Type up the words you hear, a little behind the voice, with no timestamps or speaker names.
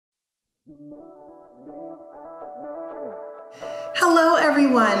Hello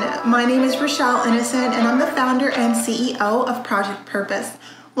everyone, my name is Rochelle Innocent and I'm the founder and CEO of Project Purpose.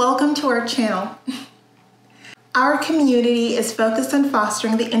 Welcome to our channel. Our community is focused on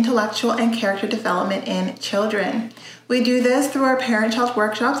fostering the intellectual and character development in children. We do this through our parent-child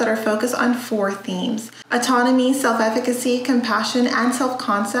workshops that are focused on 4 themes: autonomy, self-efficacy, compassion, and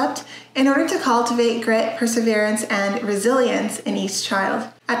self-concept, in order to cultivate grit, perseverance, and resilience in each child.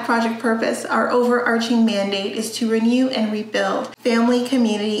 At Project Purpose, our overarching mandate is to renew and rebuild family,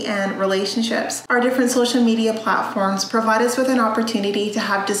 community, and relationships. Our different social media platforms provide us with an opportunity to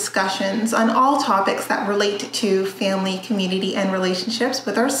have discussions on all topics that relate to family, community, and relationships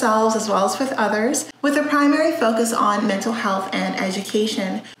with ourselves as well as with others, with a primary focus on mental health and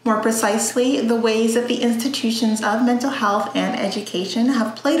education. More precisely, the ways that the institutions of mental health and education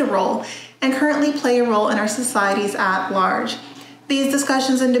have played a role and currently play a role in our societies at large. These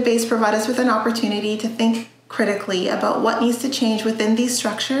discussions and debates provide us with an opportunity to think critically about what needs to change within these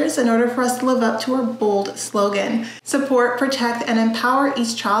structures in order for us to live up to our bold slogan: support, protect, and empower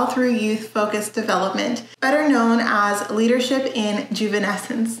each child through youth-focused development, better known as leadership in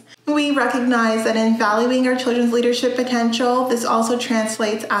juvenescence. We recognize that in valuing our children's leadership potential, this also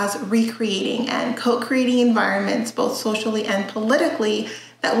translates as recreating and co-creating environments, both socially and politically,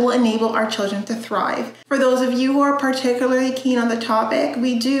 that will enable our children to thrive. For those of you who are particularly keen on the topic,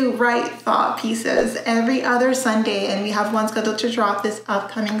 we do write thought pieces every other Sunday, and we have one scheduled to drop this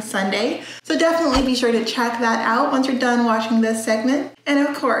upcoming Sunday. So definitely be sure to check that out once you're done watching this segment. And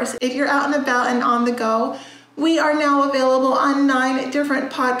of course, if you're out and about and on the go, we are now available on 9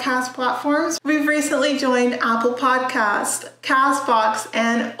 different podcast platforms. We've recently joined Apple Podcasts, Castbox,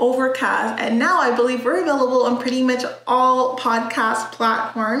 and Overcast, and now I believe we're available on pretty much all podcast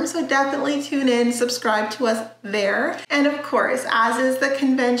platforms, so definitely tune in, subscribe to us there. And of course, as is the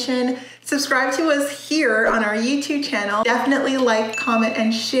convention, subscribe to us here on our YouTube channel. Definitely like, comment,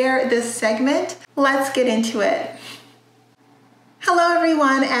 and share this segment. Let's get into it. Hello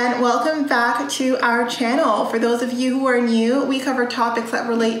everyone, and welcome back to our channel. For those of you who are new, we cover topics that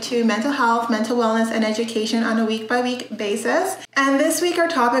relate to mental health, mental wellness, and education on a week-by-week basis. And this week our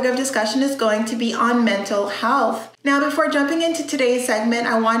topic of discussion is going to be on mental health. Now, before jumping into today's segment,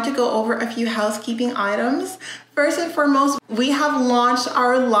 I want to go over a few housekeeping items. First and foremost, we have launched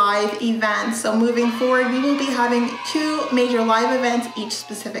our live events. So moving forward, we will be having 2 major live events each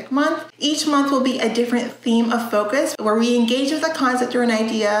specific month. Each month will be a different theme of focus where we engage with a concept or an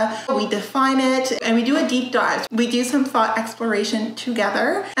idea, we define it, and we do a deep dive. We do some thought exploration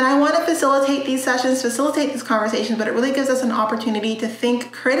together. And I want to facilitate these sessions, facilitate this conversation, but it really gives us an opportunity to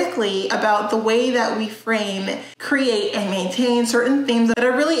think critically about the way that we frame, create, and maintain certain themes that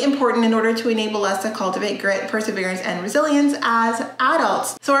are really important in order to enable us to cultivate grit, perseverance, and resilience as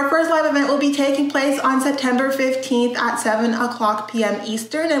adults. So our first live event will be taking place on September 15th at 7 o'clock p.m.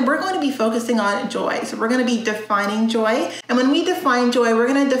 Eastern, and we're going to be focusing on joy. So we're going to be defining joy. And when we define joy, we're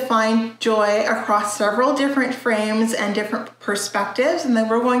going to define joy across several different frames and different perspectives, and then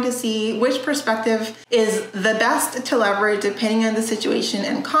we're going to see which perspective is the best to leverage depending on the situation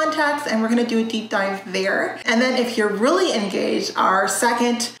and context, and we're going to do a deep dive there. And then if you're really engaged, our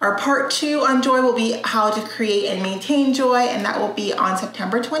part 2 on joy will be how to create and maintain joy, and that will be on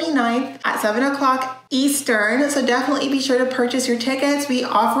September 29th at 7 o'clock Eastern. So definitely be sure to purchase your tickets. We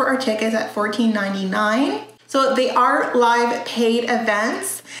offer our tickets at $14.99. So they are live paid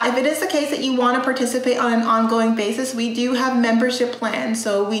events. If it is the case that you want to participate on an ongoing basis, we do have membership plans.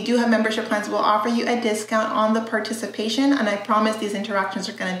 So we do have membership plans. We'll offer you a discount on the participation. And I promise these interactions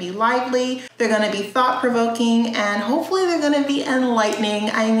are going to be lively. They're going to be thought-provoking, and hopefully they're going to be enlightening.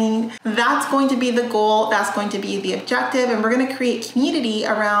 I mean, that's going to be the goal. That's going to be the objective. And we're going to create community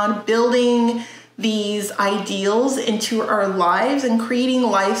around building these ideals into our lives and creating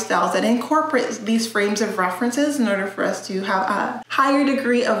lifestyles that incorporate these frames of references in order for us to have a higher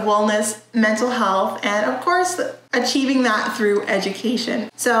degree of wellness, mental health, and of course, achieving that through education.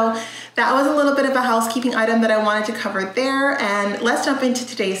 So that was a little bit of a housekeeping item that I wanted to cover there, and let's jump into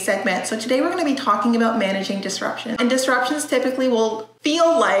today's segment. So today we're going to be talking about managing disruption. And disruptions typically will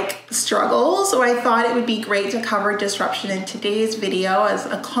feel like struggles, so I thought it would be great to cover disruption in today's video as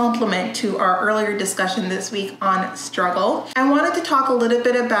a complement to our earlier discussion this week on struggle. I wanted to talk a little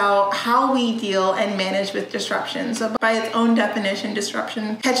bit about how we deal and manage with disruption. So by its own definition,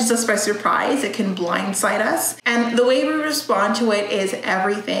 disruption catches us by surprise. It can blindside us, and the way we respond to it is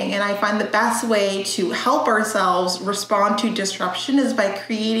everything. And I find the best way to help ourselves respond to disruption is by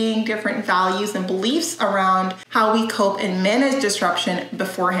creating different values and beliefs around how we cope and manage disruption disruption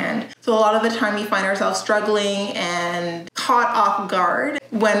beforehand. So a lot of the time we find ourselves struggling and caught off guard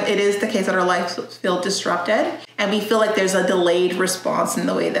when it is the case that our lives feel disrupted, and we feel like there's a delayed response in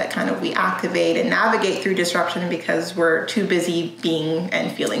the way that kind of we activate and navigate through disruption because we're too busy being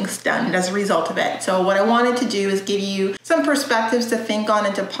and feeling stunned as a result of it. So what I wanted to do is give you some perspectives to think on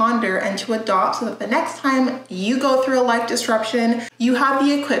and to ponder and to adopt, so that the next time you go through a life disruption, you have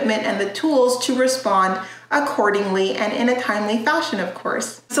the equipment and the tools to respond accordingly and in a timely fashion, of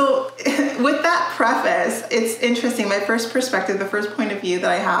course. So with that preface, it's interesting. My first perspective, the first point of view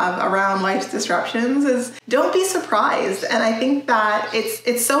that I have around life's disruptions is don't be surprised. And I think that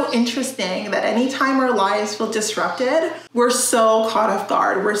it's so interesting that anytime our lives feel disrupted, we're so caught off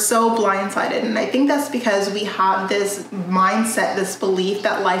guard. We're so blindsided. And I think that's because we have this mindset, this belief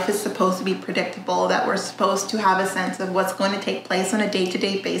that life is supposed to be predictable, that we're supposed to have a sense of what's going to take place on a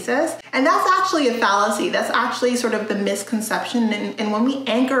day-to-day basis. And that's actually a fallacy. That's actually sort of the misconception. And when we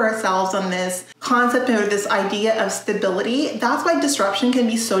anchor ourselves on this concept or this idea of stability, that's why disruption can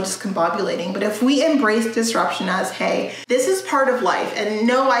be so discombobulating. But if we embrace disruption as, hey, this is part of life, and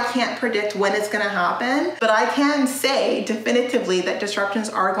no, I can't predict when it's going to happen, but I can say definitively that disruptions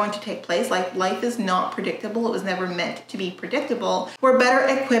are going to take place. Like, life is not predictable. It was never meant to be predictable. We're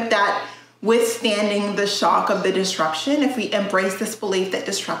better equipped at withstanding the shock of the disruption if we embrace this belief that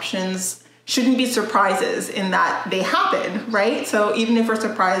disruptions shouldn't be surprises in that they happen, right? So even if we're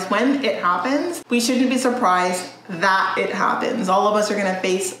surprised when it happens, we shouldn't be surprised that it happens. All of us are going to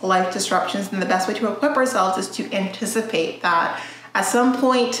face life disruptions, and the best way to equip ourselves is to anticipate that at some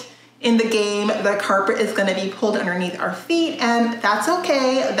point in the game, the carpet is going to be pulled underneath our feet, and that's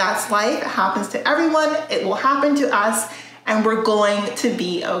okay. That's life. It happens to everyone. It will happen to us, and we're going to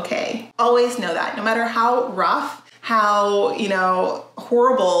be okay. Always know that, no matter how rough, how,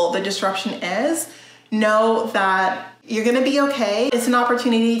 horrible the disruption is, know that you're going to be okay. It's an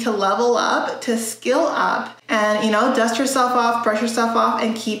opportunity to level up, to skill up, and, dust yourself off, brush yourself off,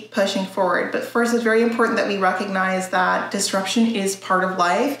 and keep pushing forward. But first, it's very important that we recognize that disruption is part of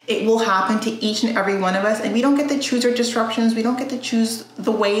life. It will happen to each and every one of us, and we don't get to choose our disruptions. We don't get to choose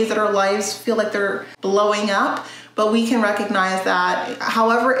the ways that our lives feel like they're blowing up. But we can recognize that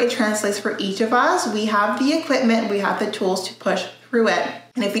however it translates for each of us, we have the equipment, we have the tools to push through it.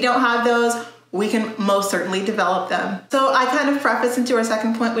 And if we don't have those, we can most certainly develop them. So I kind of preface into our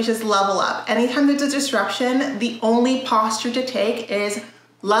second point, which is level up. Anytime there's a disruption, the only posture to take is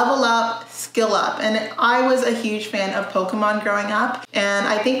level up, skill up. And I was a huge fan of Pokemon growing up. And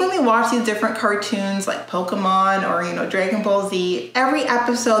I think when we watch these different cartoons like Pokemon or, Dragon Ball Z, every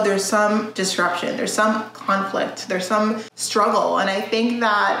episode there's some disruption, there's some conflict, there's some struggle. And I think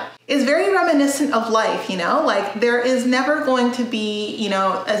that is very reminiscent of life, like there is never going to be,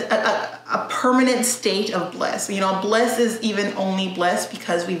 a permanent state of bliss. Bliss is even only bliss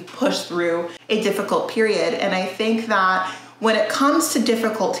because we've pushed through a difficult period. And I think that when it comes to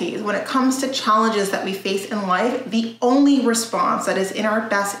difficulties, when it comes to challenges that we face in life, the only response that is in our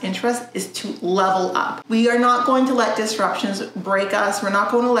best interest is to level up. We are not going to let disruptions break us. We're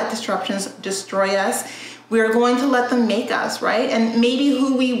not going to let disruptions destroy us. We are going to let them make us, right? And maybe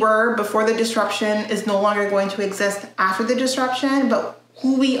who we were before the disruption is no longer going to exist after the disruption, but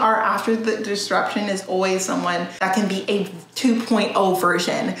who we are after the disruption is always someone that can be a 2.0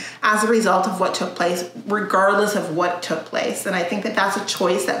 version as a result of what took place, regardless of what took place. And I think that that's a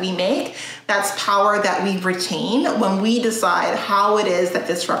choice that we make. That's power that we retain when we decide how it is that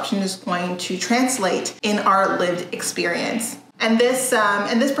disruption is going to translate in our lived experience. And this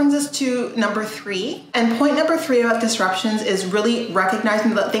brings us to number 3. And point number 3 about disruptions is really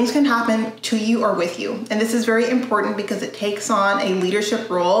recognizing that things can happen to you or with you. And this is very important because it takes on a leadership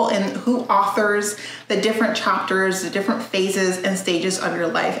role in who authors the different chapters, the different phases and stages of your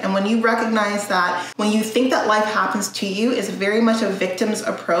life. And when you recognize that, when you think that life happens to you, is very much a victim's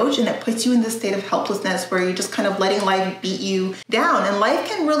approach, and it puts you in this state of helplessness where you're just kind of letting life beat you down. And life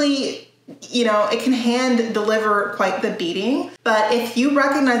can really, it can hand deliver quite the beating. But if you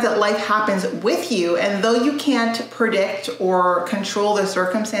recognize that life happens with you, and though you can't predict or control the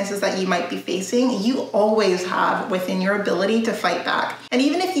circumstances that you might be facing, you always have within your ability to fight back. And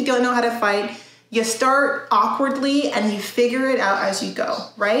even if you don't know how to fight, you start awkwardly and you figure it out as you go,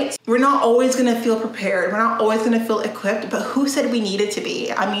 right? We're not always gonna feel prepared. We're not always gonna feel equipped, but who said we needed to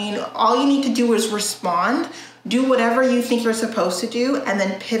be? I mean, all you need to do is respond. Do whatever you think you're supposed to do, and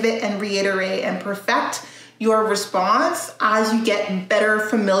then pivot and reiterate and perfect your response as you get better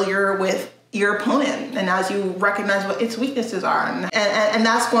familiar with your opponent, and as you recognize what its weaknesses are, and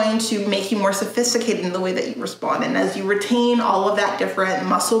that's going to make you more sophisticated in the way that you respond. And as you retain all of that different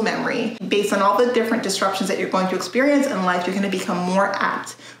muscle memory based on all the different disruptions that you're going to experience in life, you're going to become more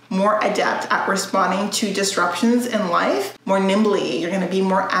apt, more adept at responding to disruptions in life more nimbly. You're going to be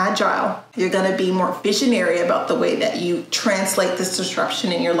more agile. You're going to be more visionary about the way that you translate this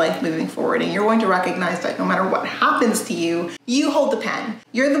disruption in your life moving forward. And you're going to recognize that no matter what happens to you, you hold the pen.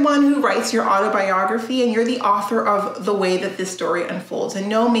 You're the one who writes your autobiography, and you're the author of the way that this story unfolds. And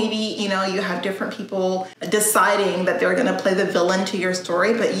no, maybe, you have different people deciding that they're going to play the villain to your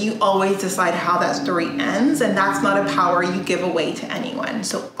story, but you always decide how that story ends. And that's not a power you give away to anyone.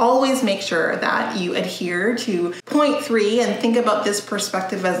 So always make sure that you adhere to point 3 and think about this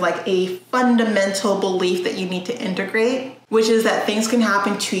perspective as like a fundamental belief that you need to integrate, which is that things can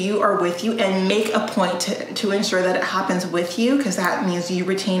happen to you or with you, and make a point to ensure that it happens with you, because that means you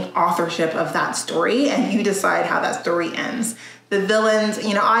retain authorship of that story and you decide how that story ends. The villains,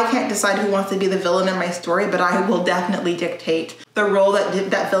 I can't decide who wants to be the villain in my story, but I will definitely dictate the role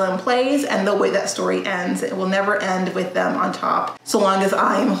that villain plays and the way that story ends. It will never end with them on top, so long as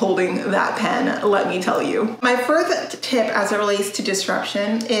I am holding that pen, let me tell you. My first tip as it relates to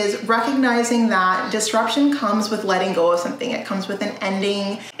disruption is recognizing that disruption comes with letting go of something. It comes with an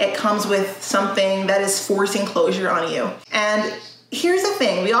ending. It comes with something that is forcing closure on you. And here's the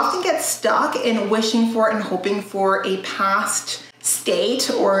thing, we often get stuck in wishing for and hoping for a past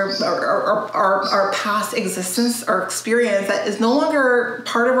state or our past existence or experience that is no longer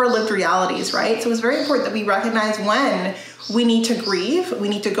part of our lived realities, right? So it's very important that we recognize when we need to grieve. We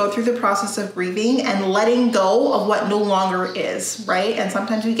need to go through the process of grieving and letting go of what no longer is, right? And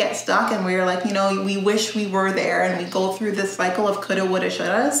sometimes we get stuck and we're like, we wish we were there, and we go through this cycle of coulda, woulda,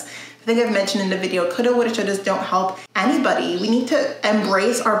 shouldas. I think I've mentioned in the video, coulda, woulda, shouldas don't help anybody. We need to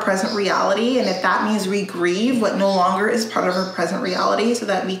embrace our present reality. And if that means we grieve what no longer is part of our present reality so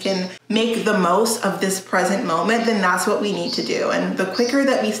that we can make the most of this present moment, then that's what we need to do. And the quicker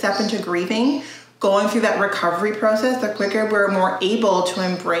that we step into grieving, going through that recovery process, the quicker we're more able to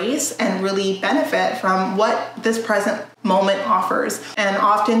embrace and really benefit from what this present moment offers. And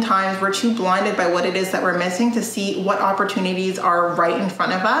oftentimes we're too blinded by what it is that we're missing to see what opportunities are right in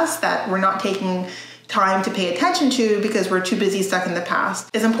front of us that we're not taking time to pay attention to because we're too busy stuck in the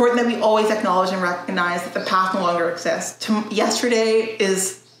past. It's important that we always acknowledge and recognize that the past no longer exists. Yesterday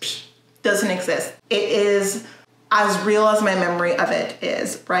doesn't exist. It is as real as my memory of it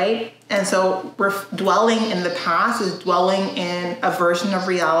is, right? And so we're dwelling in the past is dwelling in a version of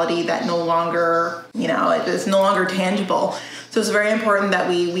reality that no longer, it is no longer tangible. So it's very important that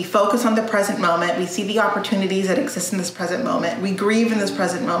we focus on the present moment. We see the opportunities that exist in this present moment. We grieve in this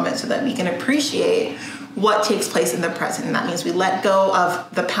present moment so that we can appreciate what takes place in the present. And that means we let go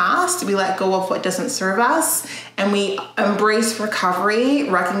of the past, we let go of what doesn't serve us, and we embrace recovery,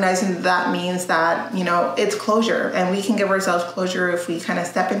 recognizing that means that, it's closure, and we can give ourselves closure if we kind of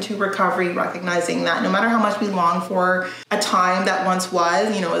step into recovery, recognizing that no matter how much we long for a time that once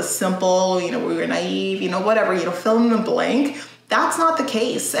was, was simple, we were naive, whatever, fill in the blank. That's not the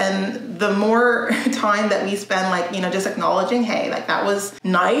case. And the more time that we spend just acknowledging, hey, that was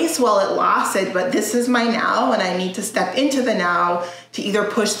nice while it lasted, but this is my now, and I need to step into the now to either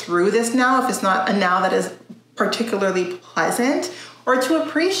push through this now if it's not a now that is particularly pleasant, or to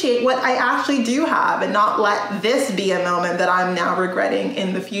appreciate what I actually do have and not let this be a moment that I'm now regretting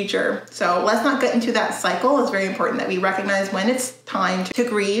in the future. So let's not get into that cycle. It's very important that we recognize when it's time to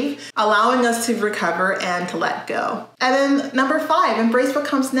grieve, allowing us to recover and to let go. And then number 5, embrace what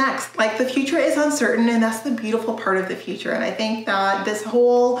comes next. The future is uncertain, and that's the beautiful part of the future. And I think that this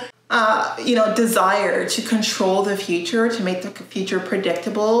whole desire to control the future, to make the future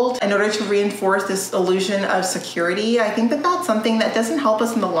predictable in order to reinforce this illusion of security, I think that that's something that doesn't help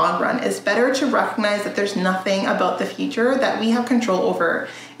us in the long run. It's better to recognize that there's nothing about the future that we have control over.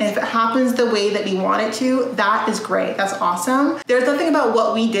 And if it happens the way that we want it to, that is great. That's awesome. There's nothing about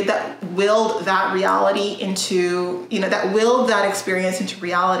what we did that willed that reality into, that willed that experience into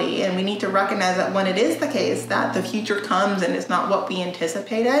reality. And we need to recognize that when it is the case that the future comes and it's not what we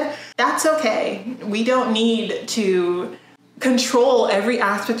anticipated, that's okay. We don't need to control every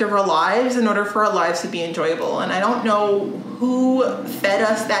aspect of our lives in order for our lives to be enjoyable. And I don't know who fed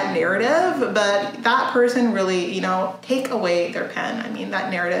us that narrative, but that person really, take away their pen. I mean,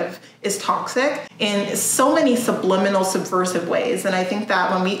 that narrative is toxic in so many subliminal, subversive ways. And I think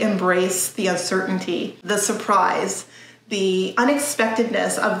that when we embrace the uncertainty, the surprise, the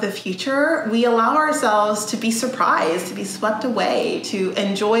unexpectedness of the future, we allow ourselves to be surprised, to be swept away, to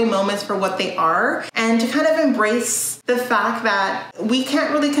enjoy moments for what they are, and and to kind of embrace the fact that we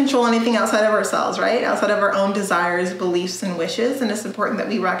can't really control anything outside of ourselves, right? Outside of our own desires, beliefs, and wishes. And it's important that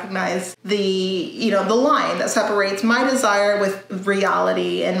we recognize the line that separates my desire with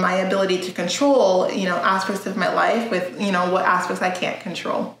reality and my ability to control, aspects of my life with, what aspects I can't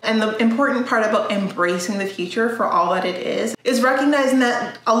control. And the important part about embracing the future for all that it is recognizing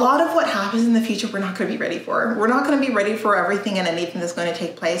that a lot of what happens in the future, we're not going to be ready for. We're not going to be ready for everything and anything that's going to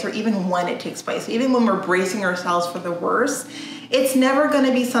take place, or even when it takes place. Even when we're bracing ourselves for the worst, it's never going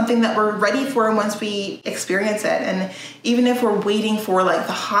to be something that we're ready for once we experience it. And even if we're waiting for like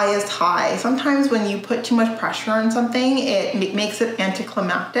the highest high, sometimes when you put too much pressure on something, it makes it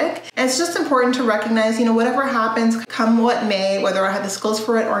anticlimactic. And it's just important to recognize, whatever happens, come what may, whether I have the skills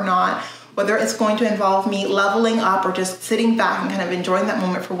for it or not, whether it's going to involve me leveling up or just sitting back and kind of enjoying that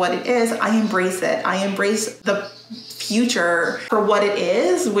moment for what it is, I embrace it. I embrace the future for what it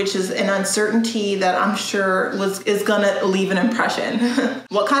is, which is an uncertainty that I'm sure is gonna leave an impression.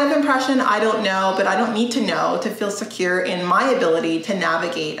 What kind of impression, I don't know, but I don't need to know to feel secure in my ability to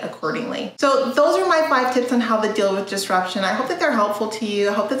navigate accordingly. So those are my 5 tips on how to deal with disruption. I hope that they're helpful to you.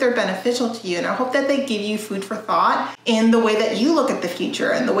 I hope that they're beneficial to you. And I hope that they give you food for thought in the way that you look at the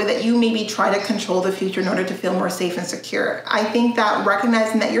future and the way that you maybe try to control the future in order to feel more safe and secure. I think that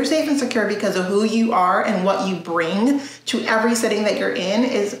recognizing that you're safe and secure because of who you are and what you bring to every setting that you're in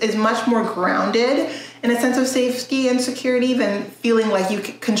is much more grounded in a sense of safety and security than feeling like you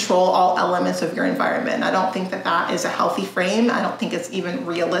can control all elements of your environment. I don't think that that is a healthy frame. I don't think it's even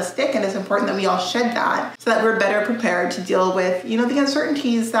realistic, and it's important that we all shed that so that we're better prepared to deal with, the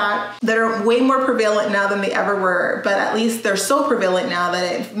uncertainties that are way more prevalent now than they ever were, but at least they're so prevalent now that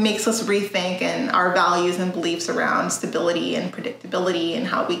it makes us rethink and our values and beliefs around stability and predictability and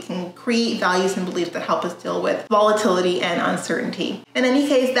how we can create values and beliefs that help us deal with volatility and uncertainty. In any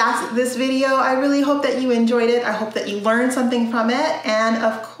case, that's this video. I really hope that you enjoyed it. I hope that you learned something from it. And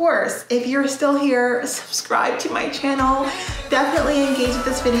of course, if you're still here, subscribe to my channel. Definitely engage with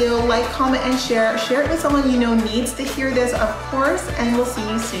this video, like, comment, and share. Share it with someone you know needs to hear this, of course, and we'll see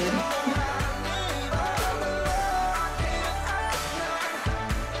you soon.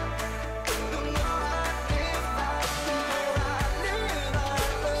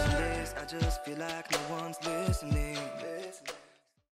 I just feel like no one's listening.